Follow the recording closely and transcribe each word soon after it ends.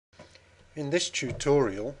In this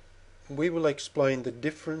tutorial we will explain the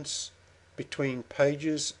difference between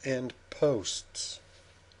pages and posts.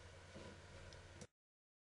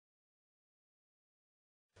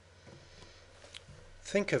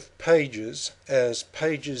 Think of pages as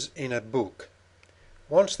pages in a book.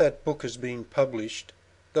 Once that book has been published,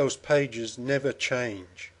 those pages never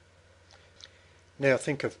change. Now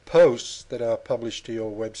think of posts that are published to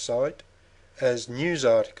your website as news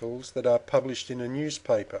articles that are published in a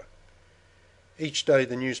newspaper. Each day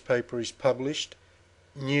the newspaper is published,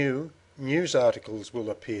 new news articles will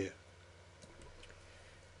appear.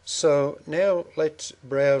 So now let's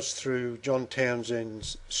browse through John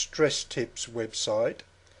Townsend's Stress Tips website,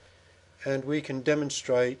 and we can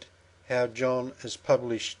demonstrate how John has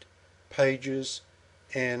published pages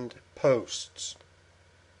and posts.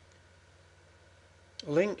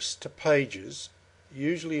 Links to pages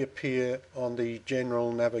usually appear on the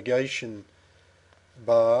general navigation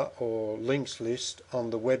bar or links list on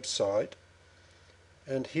the website,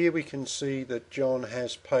 and here we can see that John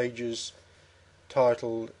has pages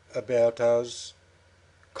titled About Us,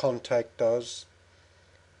 Contact Us,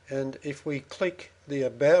 and if we click the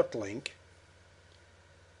About link,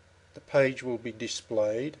 the page will be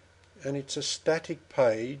displayed, and it's a static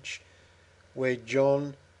page where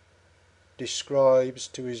John describes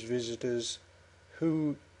to his visitors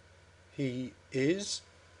who he is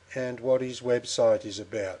and what his website is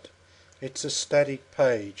about. It's a static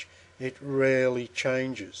page. It rarely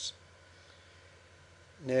changes.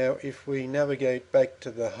 Now if we navigate back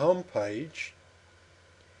to the home page,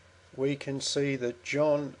 we can see that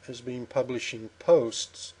John has been publishing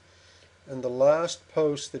posts, and the last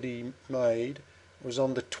post that he made was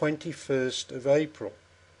on the 21st of April.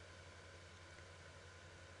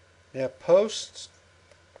 Now posts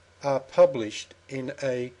are published in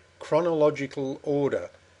a chronological order.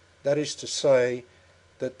 That is to say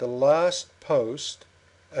that the last post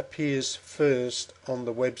appears first on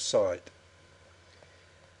the website.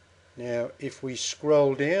 Now if we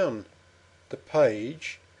scroll down the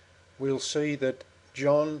page, we'll see that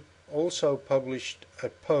John also published a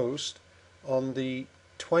post on the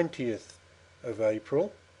 20th of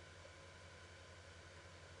April,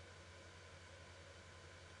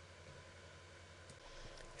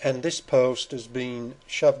 and this post has been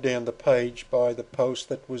shoved down the page by the post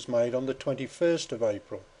that was made on the 21st of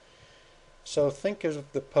April. So think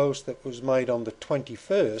of the post that was made on the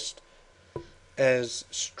 21st as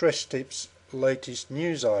Stress Tips' latest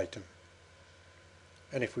news item.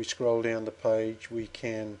 And if we scroll down the page, we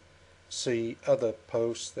can see other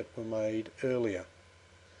posts that were made earlier.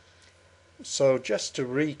 So just to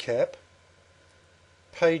recap,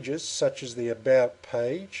 pages such as the About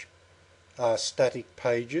page are static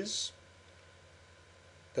pages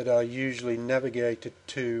that are usually navigated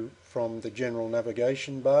to from the general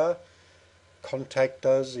navigation bar. Contact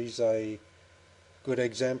Us is a good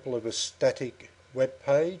example of a static web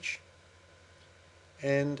page,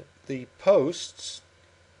 and the posts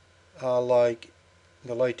are like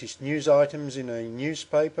the latest news items in a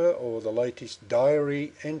newspaper or the latest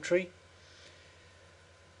diary entry.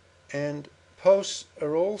 And posts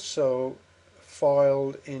are also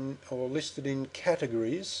filed in or listed in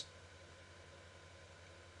categories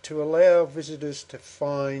to allow visitors to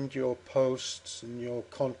find your posts and your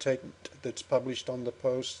content that's published on the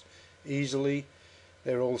posts easily.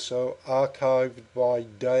 They're also archived by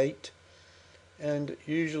date, and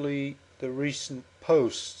usually the recent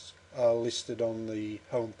posts are listed on the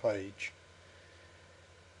home page.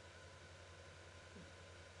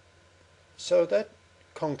 So that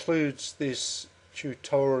concludes this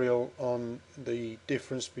tutorial on the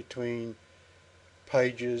difference between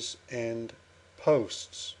pages and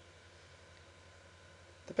posts.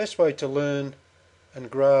 The best way to learn and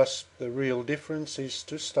grasp the real difference is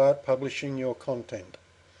to start publishing your content,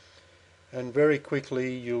 and very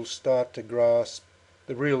quickly you'll start to grasp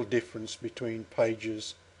the real difference between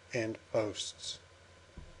pages and posts.